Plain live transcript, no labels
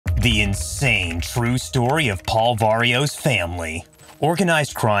The insane true story of Paul Vario's family.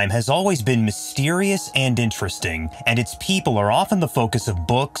 Organized crime has always been mysterious and interesting, and its people are often the focus of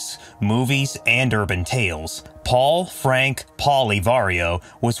books, movies, and urban tales. Paul Frank Paulie Vario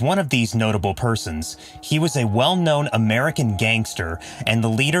was one of these notable persons. He was a well-known American gangster and the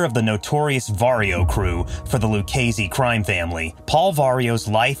leader of the notorious Vario Crew for the Lucchese crime family. Paul Vario's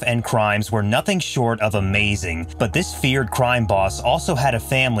life and crimes were nothing short of amazing, but this feared crime boss also had a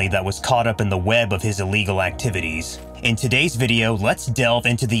family that was caught up in the web of his illegal activities. In today's video, let's delve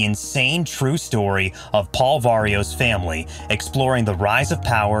into the insane true story of Paul Vario's family, exploring the rise of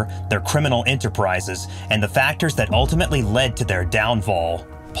power, their criminal enterprises, and the factors that ultimately led to their downfall.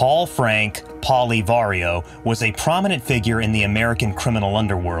 Paul Frank Paulie Vario was a prominent figure in the American criminal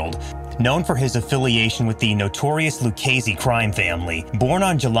underworld, known for his affiliation with the notorious Lucchese crime family. Born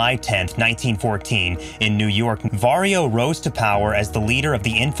on July 10, 1914, in New York, Vario rose to power as the leader of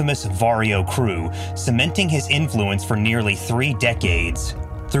the infamous Vario Crew, cementing his influence for nearly 3 decades.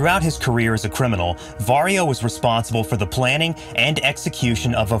 Throughout his career as a criminal, Vario was responsible for the planning and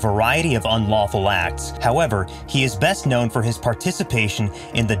execution of a variety of unlawful acts. However, he is best known for his participation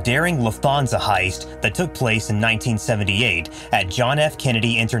in the daring Lufthansa heist that took place in 1978 at John F.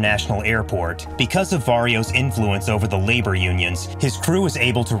 Kennedy International Airport. Because of Vario's influence over the labor unions, his crew was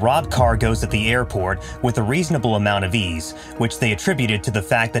able to rob cargoes at the airport with a reasonable amount of ease, which they attributed to the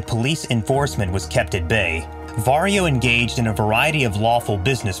fact that police enforcement was kept at bay. Vario engaged in a variety of lawful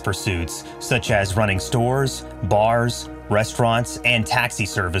business pursuits, such as running stores, bars, restaurants, and taxi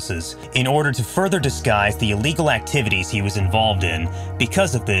services, in order to further disguise the illegal activities he was involved in.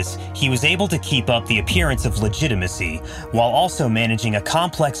 Because of this, he was able to keep up the appearance of legitimacy, while also managing a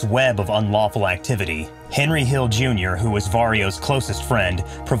complex web of unlawful activity. Henry Hill Jr., who was Vario's closest friend,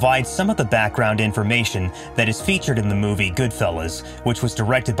 provides some of the background information that is featured in the movie Goodfellas, which was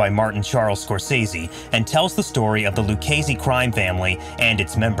directed by Martin Charles Scorsese, and tells the story of the Lucchese crime family and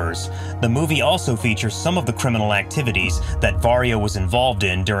its members. The movie also features some of the criminal activities that Vario was involved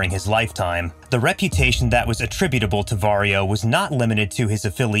in during his lifetime. The reputation that was attributable to Vario was not limited to his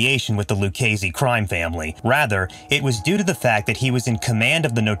affiliation with the Lucchese crime family. Rather, it was due to the fact that he was in command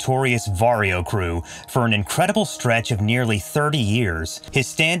of the notorious Vario Crew for an incredible stretch of nearly 30 years. His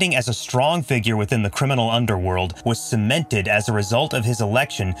standing as a strong figure within the criminal underworld was cemented as a result of his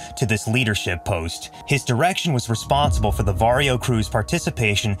election to this leadership post. His direction was responsible for the Vario Crew's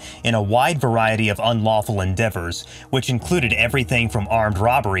participation in a wide variety of unlawful endeavors, which included everything from armed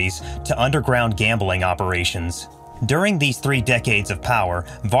robberies to underground gambling operations. During these 3 decades of power,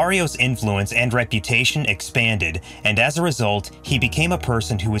 Vario's influence and reputation expanded, and as a result, he became a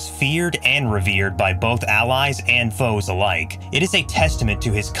person who was feared and revered by both allies and foes alike. It is a testament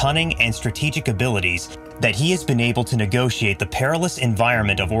to his cunning and strategic abilities that he has been able to negotiate the perilous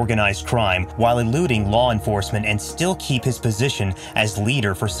environment of organized crime while eluding law enforcement and still keep his position as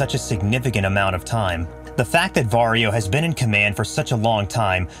leader for such a significant amount of time. The fact that Vario has been in command for such a long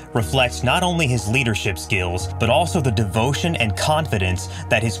time reflects not only his leadership skills, but also the devotion and confidence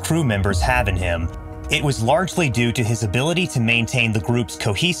that his crew members have in him. It was largely due to his ability to maintain the group's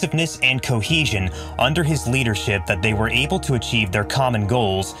cohesiveness and cohesion under his leadership that they were able to achieve their common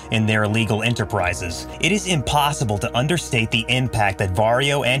goals in their illegal enterprises. It is impossible to understate the impact that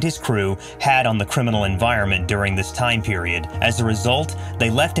Vario and his crew had on the criminal environment during this time period. As a result, they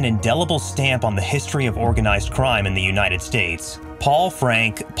left an indelible stamp on the history of organized crime in the United States. Paul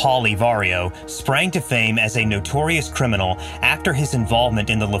Frank Paulie Vario sprang to fame as a notorious criminal after his involvement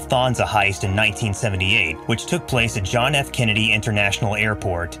in the Lufthansa heist in 1978, which took place at John F. Kennedy International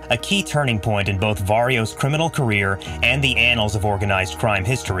Airport. A key turning point in both Vario's criminal career and the annals of organized crime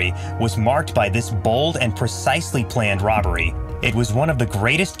history was marked by this bold and precisely planned robbery. It was one of the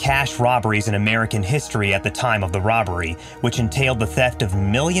greatest cash robberies in American history at the time of the robbery, which entailed the theft of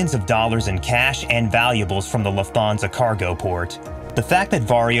millions of dollars in cash and valuables from the Lufthansa cargo port. The fact that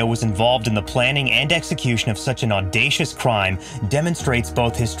Vario was involved in the planning and execution of such an audacious crime demonstrates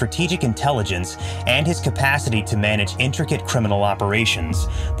both his strategic intelligence and his capacity to manage intricate criminal operations.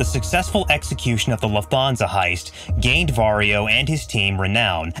 The successful execution of the Lufthansa heist gained Vario and his team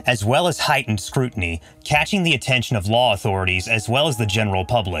renown, as well as heightened scrutiny, catching the attention of law authorities as well as the general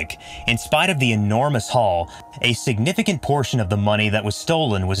public. In spite of the enormous haul, a significant portion of the money that was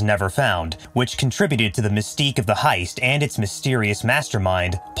stolen was never found, which contributed to the mystique of the heist and its mysterious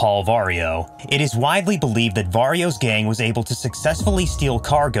mastermind, Paul Vario. It is widely believed that Vario's gang was able to successfully steal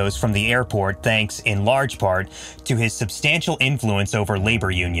cargoes from the airport thanks, in large part, to his substantial influence over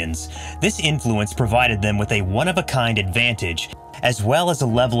labor unions. This influence provided them with a one-of-a-kind advantage, as well as a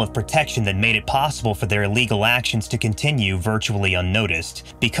level of protection that made it possible for their illegal actions to continue virtually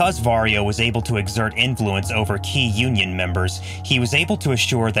unnoticed. Because Vario was able to exert influence over key union members, he was able to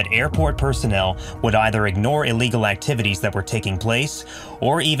assure that airport personnel would either ignore illegal activities that were taking place,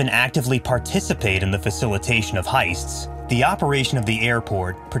 or even actively participate in the facilitation of heists. The operation of the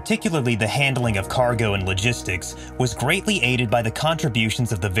airport, particularly the handling of cargo and logistics, was greatly aided by the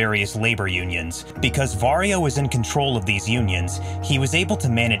contributions of the various labor unions. Because Vario was in control of these unions, he was able to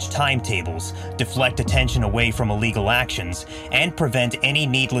manage timetables, deflect attention away from illegal actions, and prevent any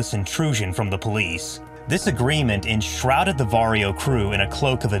needless intrusion from the police. This agreement enshrouded the Vario crew in a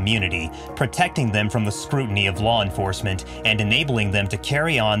cloak of immunity, protecting them from the scrutiny of law enforcement and enabling them to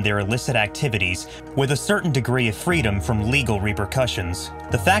carry on their illicit activities with a certain degree of freedom from legal repercussions.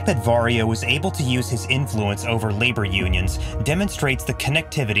 The fact that Vario was able to use his influence over labor unions demonstrates the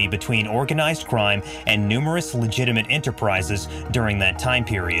connectivity between organized crime and numerous legitimate enterprises during that time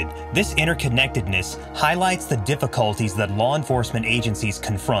period. This interconnectedness highlights the difficulties that law enforcement agencies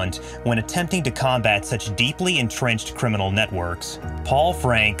confront when attempting to combat such deeply entrenched criminal networks.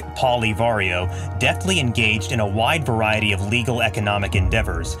 Frank Paulie Vario deftly engaged in a wide variety of legal economic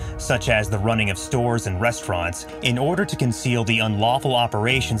endeavors, such as the running of stores and restaurants, in order to conceal the unlawful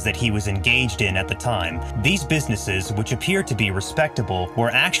operations that he was engaged in at the time. These businesses, which appeared to be respectable,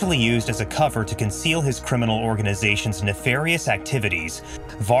 were actually used as a cover to conceal his criminal organization's nefarious activities.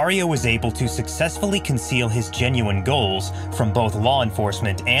 Vario was able to successfully conceal his genuine goals from both law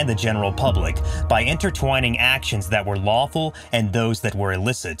enforcement and the general public by intertwining actions that were lawful and those that were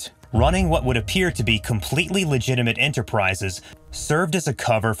illicit. Running what would appear to be completely legitimate enterprises served as a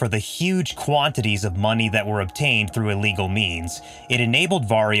cover for the huge quantities of money that were obtained through illegal means. It enabled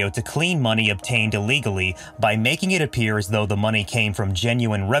Vario to clean money obtained illegally by making it appear as though the money came from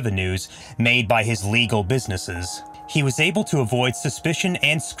genuine revenues made by his legal businesses. He was able to avoid suspicion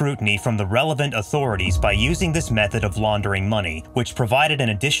and scrutiny from the relevant authorities by using this method of laundering money, which provided an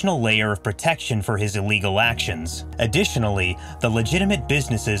additional layer of protection for his illegal actions. Additionally, the legitimate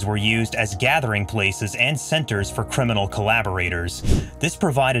businesses were used as gathering places and centers for criminal collaborators. This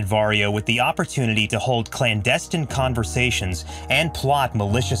provided Vario with the opportunity to hold clandestine conversations and plot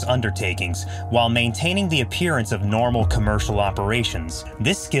malicious undertakings while maintaining the appearance of normal commercial operations.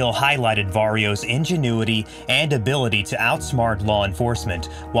 This skill highlighted Vario's ingenuity and ability to outsmart law enforcement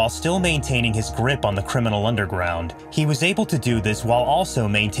while still maintaining his grip on the criminal underground. He was able to do this while also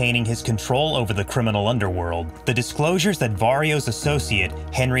maintaining his control over the criminal underworld. The disclosures that Vario's associate,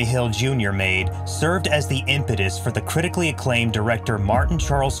 Henry Hill Jr. made served as the impetus for the critically acclaimed director Martin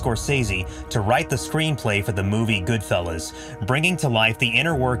Charles Scorsese to write the screenplay for the movie Goodfellas, bringing to life the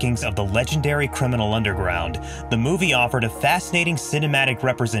inner workings of the legendary criminal underground. The movie offered a fascinating cinematic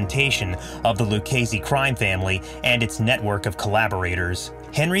representation of the Lucchese crime family and its network of collaborators.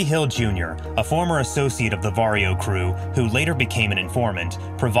 Henry Hill Jr., a former associate of the Vario Crew who later became an informant,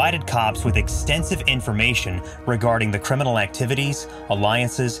 provided cops with extensive information regarding the criminal activities,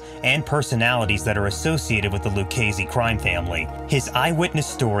 alliances, and personalities that are associated with the Lucchese crime family. His eyewitness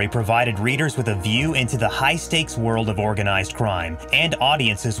story provided readers with a view into the high-stakes world of organized crime, and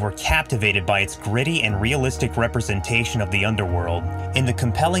audiences were captivated by its gritty and realistic representation of the underworld. In the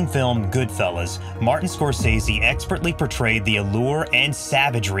compelling film Goodfellas, Martin Scorsese expertly portrayed the allure and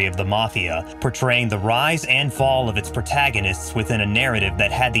savagery of the mafia, portraying the rise and fall of its protagonists within a narrative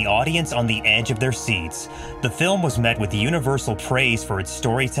that had the audience on the edge of their seats. The film was met with universal praise for its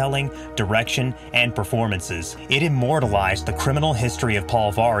storytelling, direction, and performances. It immortalized the criminal history of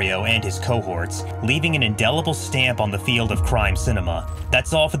Paul Vario and his cohorts, leaving an indelible stamp on the field of crime cinema.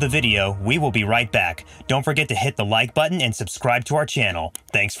 That's all for the video. We will be right back. Don't forget to hit the like button and subscribe to our channel.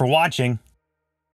 Thanks for watching.